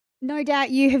No doubt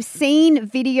you have seen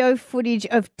video footage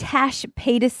of Tash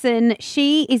Peterson.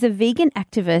 She is a vegan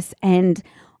activist, and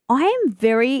I am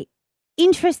very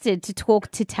interested to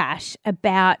talk to Tash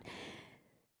about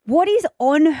what is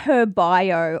on her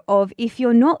bio of if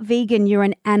you're not vegan, you're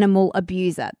an animal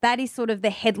abuser. That is sort of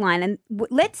the headline. And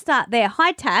let's start there.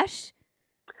 Hi, Tash.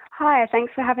 Hi,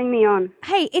 thanks for having me on.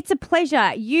 Hey, it's a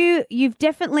pleasure. You've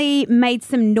definitely made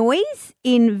some noise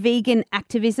in vegan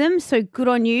activism, so good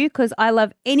on you, because I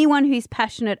love anyone who's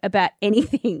passionate about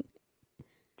anything.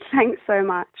 Thanks so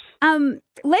much.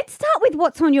 Let's start with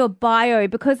what's on your bio,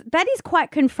 because that is quite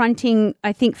confronting,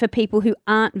 I think, for people who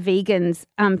aren't vegans,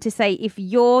 to say if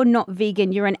you're not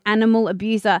vegan, you're an animal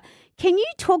abuser. Can you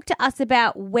talk to us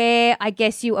about where, I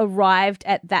guess, you arrived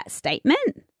at that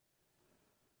statement?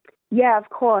 Yeah, of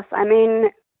course. I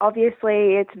mean,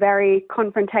 obviously it's very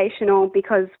confrontational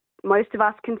because most of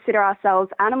us consider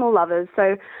ourselves animal lovers.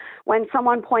 So when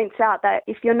someone points out that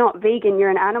if you're not vegan, you're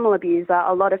an animal abuser,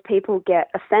 a lot of people get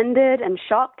offended and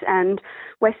shocked, and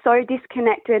we're so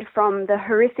disconnected from the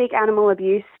horrific animal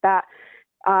abuse that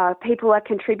people are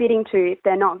contributing to if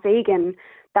they're not vegan,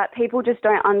 that people just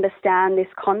don't understand this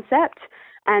concept.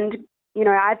 And you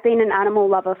know, I've been an animal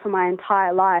lover for my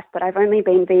entire life, but I've only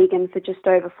been vegan for just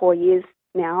over 4 years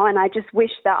now. And I just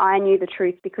wish that I knew the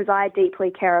truth, because I deeply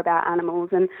care about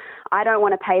animals and I don't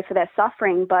want to pay for their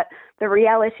suffering. But the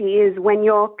reality is, when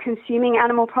you're consuming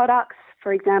animal products,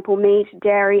 for example, meat,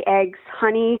 dairy, eggs,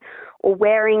 honey, or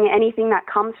wearing anything that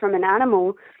comes from an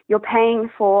animal, you're paying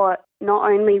for not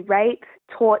only rape,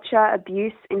 torture,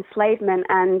 abuse, enslavement,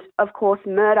 and of course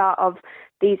murder of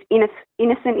these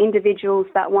innocent individuals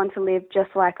that want to live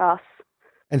just like us.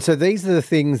 And so these are the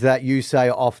things that you say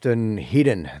are often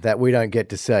hidden, that we don't get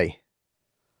to see.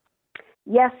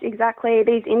 Yes, exactly.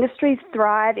 These industries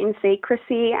thrive in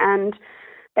secrecy, and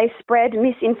they spread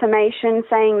misinformation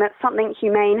saying that something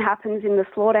humane happens in the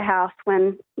slaughterhouse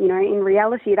when, you know, in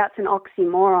reality that's an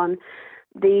oxymoron.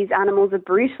 These animals are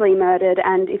brutally murdered,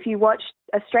 and if you watch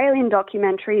Australian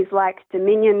documentaries like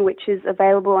Dominion, which is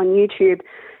available on YouTube,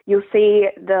 you'll see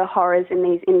the horrors in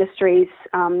these industries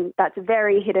that's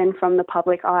very hidden from the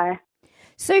public eye.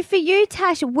 So for you,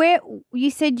 Tash, where you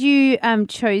said you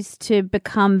chose to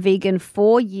become vegan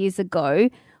 4 years ago,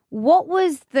 what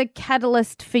was the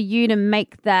catalyst for you to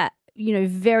make that, you know,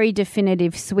 very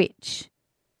definitive switch?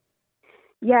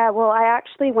 Yeah, well, I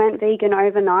actually went vegan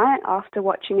overnight after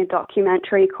watching a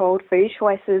documentary called Food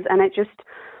Choices, and it just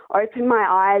opened my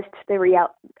eyes to the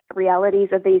realities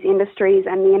of these industries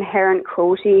and the inherent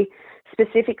cruelty,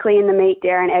 specifically in the meat,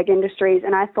 dairy and egg industries.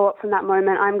 And I thought from that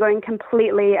moment, I'm going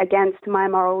completely against my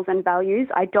morals and values.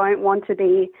 I don't want to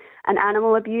be an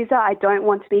animal abuser. I don't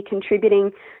want to be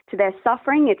contributing to their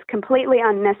suffering. It's completely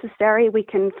unnecessary. We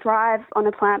can thrive on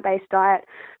a plant-based diet.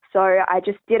 So I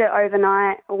just did it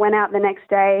overnight, went out the next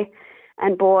day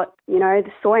and bought, you know,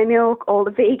 the soy milk, all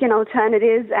the vegan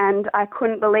alternatives, and I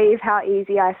couldn't believe how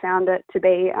easy I found it to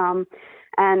be.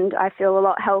 And I feel a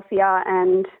lot healthier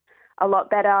and a lot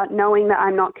better knowing that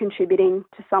I'm not contributing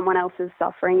to someone else's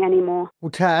suffering anymore.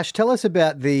 Well, Tash, tell us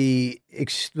about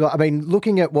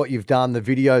looking at what you've done, the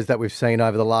videos that we've seen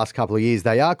over the last couple of years,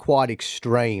 they are quite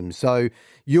extreme. So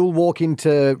you'll walk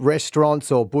into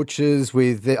restaurants or butchers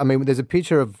with, there's a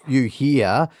picture of you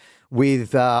here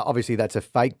with, obviously that's a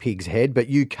fake pig's head, but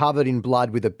you covered in blood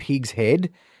with a pig's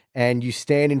head, and you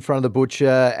stand in front of the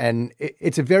butcher, and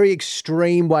it's a very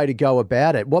extreme way to go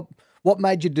about it. What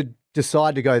made you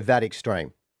decide to go that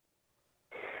extreme?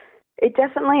 It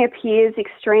definitely appears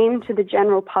extreme to the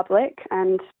general public.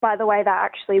 And by the way, that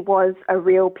actually was a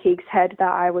real pig's head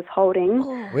that I was holding.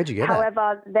 Oh. Where'd you get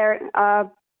However,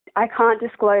 I can't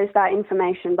disclose that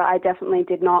information, but I definitely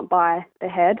did not buy the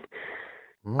head.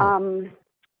 Oh.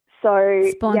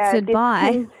 Sponsored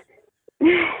by.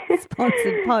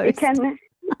 Sponsored post.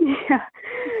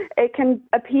 It can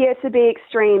appear to be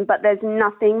extreme, but there's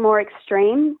nothing more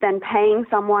extreme than paying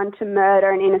someone to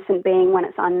murder an innocent being when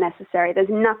it's unnecessary.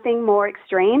 There's nothing more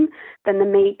extreme than the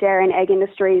meat, dairy and egg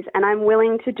industries, and I'm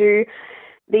willing to do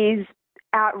these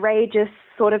outrageous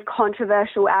sort of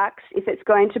controversial acts if it's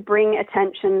going to bring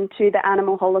attention to the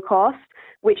animal holocaust,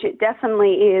 which it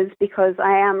definitely is, because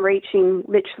I am reaching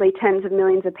literally tens of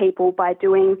millions of people by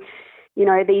doing, you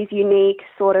know, these unique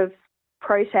sort of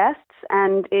protests,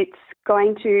 and it's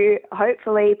going to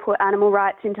hopefully put animal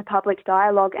rights into public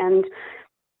dialogue and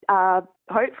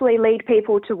hopefully lead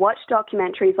people to watch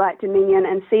documentaries like Dominion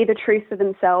and see the truth for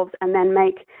themselves, and then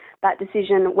make that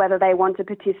decision whether they want to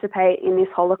participate in this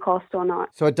Holocaust or not.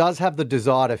 So it does have the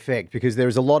desired effect, because there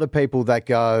is a lot of people that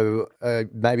go,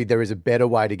 maybe there is a better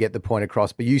way to get the point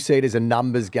across, but you see it as a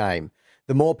numbers game.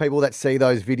 The more people that see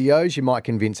those videos, you might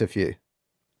convince a few.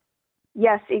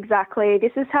 Yes, exactly.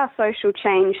 This is how social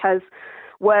change has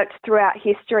worked throughout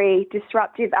history.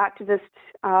 Disruptive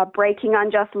activists breaking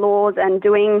unjust laws and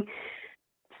doing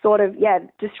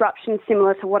disruption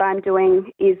similar to what I'm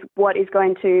doing is what is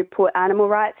going to put animal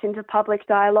rights into public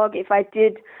dialogue. If I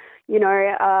did,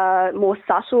 a more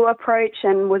subtle approach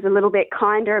and was a little bit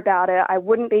kinder about it, I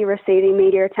wouldn't be receiving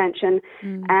media attention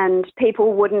and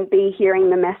people wouldn't be hearing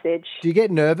the message. Do you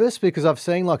get nervous? Because I've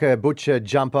seen like a butcher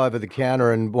jump over the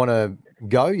counter and want to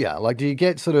go ya. Like, do you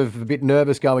get sort of a bit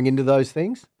nervous going into those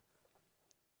things?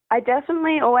 I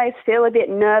definitely always feel a bit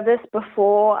nervous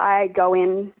before I go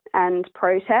in and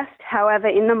protest. However,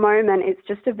 in the moment, it's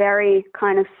just a very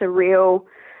kind of surreal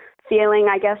feeling.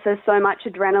 I guess there's so much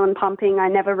adrenaline pumping. I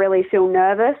never really feel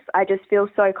nervous. I just feel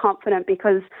so confident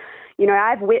because,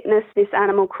 I've witnessed this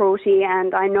animal cruelty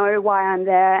and I know why I'm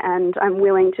there and I'm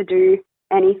willing to do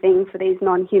anything for these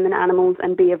non-human animals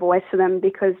and be a voice for them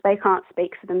because they can't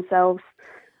speak for themselves.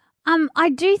 I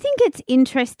do think it's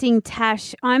interesting,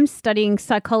 Tash. I'm studying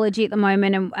psychology at the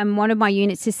moment and one of my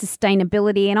units is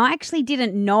sustainability, and I actually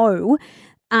didn't know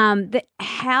that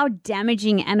how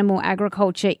damaging animal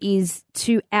agriculture is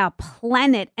to our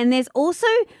planet. And there's also,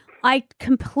 I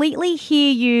completely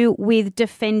hear you with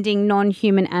defending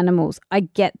non-human animals. I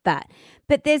get that.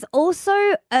 But there's also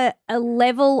a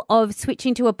level of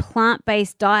switching to a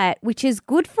plant-based diet, which is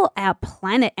good for our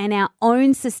planet and our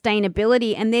own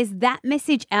sustainability. And there's that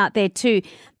message out there too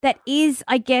that is,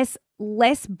 I guess,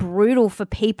 less brutal for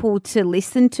people to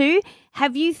listen to.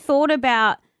 Have you thought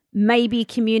about maybe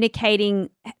communicating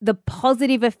the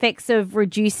positive effects of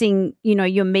reducing,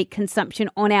 your meat consumption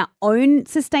on our own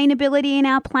sustainability in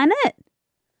our planet?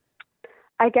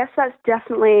 I guess that's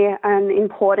definitely an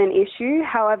important issue.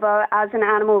 However, as an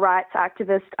animal rights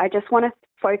activist, I just want to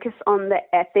focus on the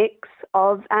ethics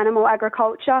of animal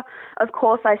agriculture. Of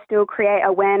course, I still create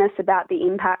awareness about the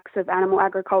impacts of animal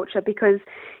agriculture because,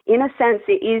 in a sense,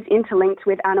 it is interlinked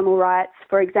with animal rights.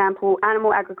 For example,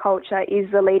 animal agriculture is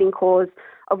the leading cause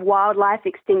of wildlife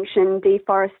extinction,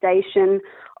 deforestation,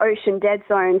 ocean dead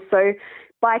zones. So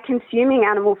by consuming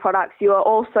animal products, you are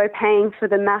also paying for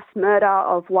the mass murder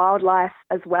of wildlife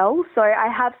as well. So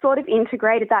I have sort of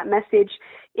integrated that message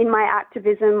in my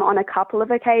activism on a couple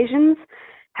of occasions.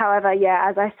 However,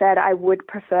 as I said, I would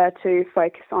prefer to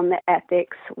focus on the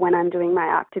ethics when I'm doing my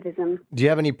activism. Do you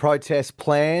have any protests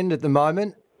planned at the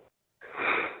moment?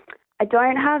 I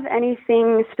don't have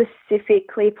anything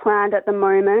specifically planned at the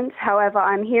moment. However,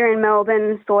 I'm here in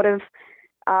Melbourne sort of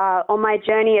on my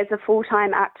journey as a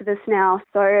full-time activist now.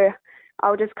 So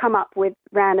I'll just come up with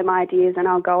random ideas and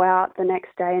I'll go out the next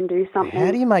day and do something.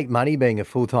 How do you make money being a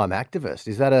full-time activist?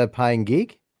 Is that a paying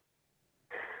gig?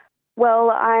 Well,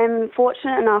 I'm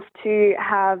fortunate enough to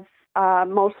have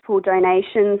multiple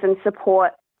donations and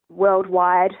support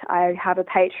worldwide. I have a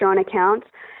Patreon account.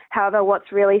 However,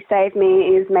 what's really saved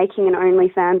me is making an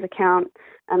OnlyFans account,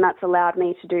 and that's allowed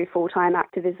me to do full-time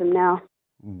activism now.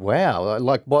 Wow.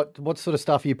 Like what sort of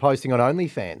stuff are you posting on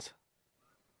OnlyFans?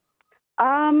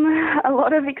 A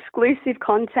lot of exclusive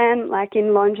content, like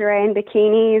in lingerie and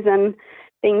bikinis and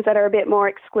things that are a bit more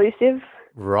exclusive.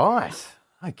 Right.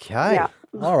 Okay. Yeah.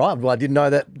 All right. Well, I didn't know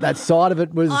that side of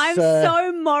it was... I'm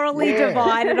so morally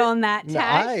divided on that,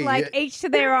 Tash. No, each to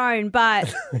their own,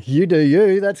 but... You do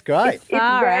you. That's great. It's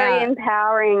very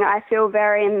empowering. I feel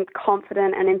very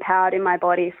confident and empowered in my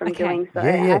body from doing so.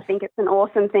 Yeah. I think it's an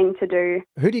awesome thing to do.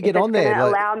 Who do you get on there? If it's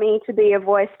going to allow me to be a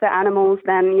voice for animals,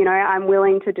 then, I'm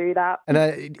willing to do that.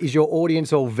 And is your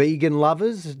audience all vegan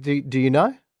lovers? Do you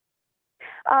know?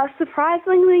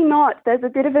 Surprisingly not. There's a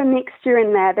bit of a mixture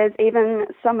in there. There's even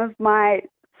some of my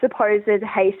supposed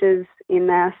haters in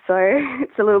there, so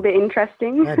it's a little bit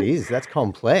interesting. That's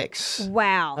complex.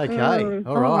 Wow. Okay,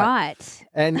 all right.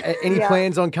 And any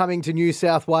plans on coming to New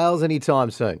South Wales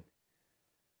anytime soon?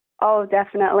 Oh,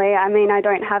 definitely. I mean, I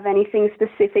don't have anything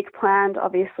specific planned,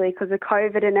 obviously, because of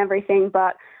COVID and everything,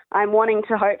 but I'm wanting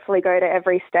to hopefully go to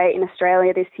every state in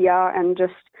Australia this year and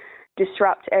just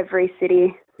disrupt every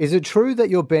city. Is it true that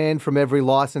you're banned from every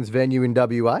licensed venue in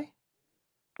WA?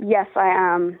 Yes, I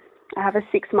am. I have a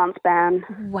 6-month ban.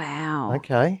 Wow.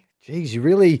 Okay. Geez,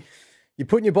 you're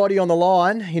putting your body on the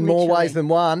line in more ways than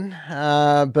one.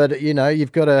 But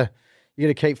you've got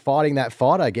to keep fighting that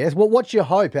fight, I guess. Well, what's your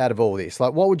hope out of all this?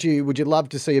 Like, what would you love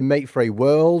to see a meat-free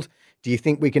world? Do you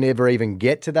think we can ever even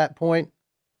get to that point?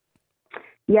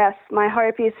 Yes, my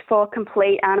hope is for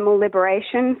complete animal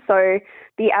liberation. So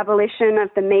the abolition of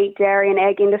the meat, dairy and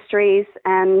egg industries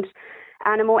and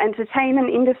animal entertainment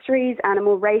industries,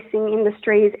 animal racing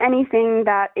industries, anything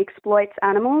that exploits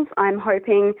animals, I'm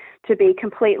hoping to be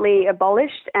completely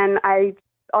abolished. And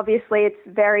obviously it's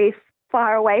very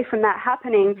far away from that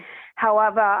happening.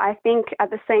 However, I think at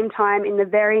the same time, in the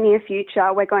very near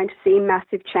future, we're going to see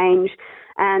massive change,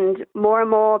 and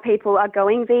more people are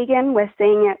going vegan. We're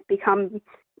seeing it become,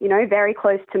 very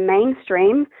close to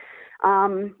mainstream,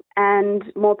 and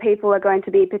more people are going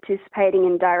to be participating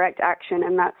in direct action,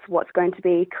 and that's what's going to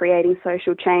be creating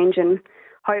social change and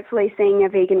hopefully seeing a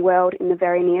vegan world in the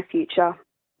very near future.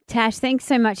 Tash, thanks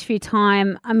so much for your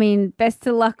time. I mean, best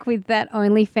of luck with that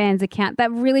OnlyFans account. That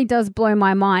really does blow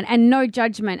my mind, and no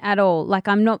judgment at all. Like,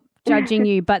 I'm not judging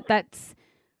you, but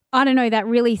I don't know, that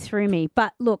really threw me.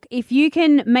 But look, if you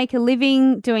can make a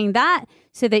living doing that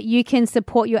so that you can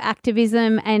support your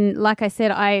activism, and like I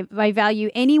said, I value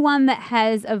anyone that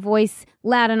has a voice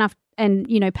loud enough and,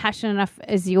 passionate enough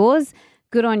as yours.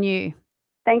 Good on you.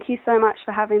 Thank you so much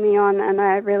for having me on, and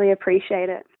I really appreciate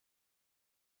it.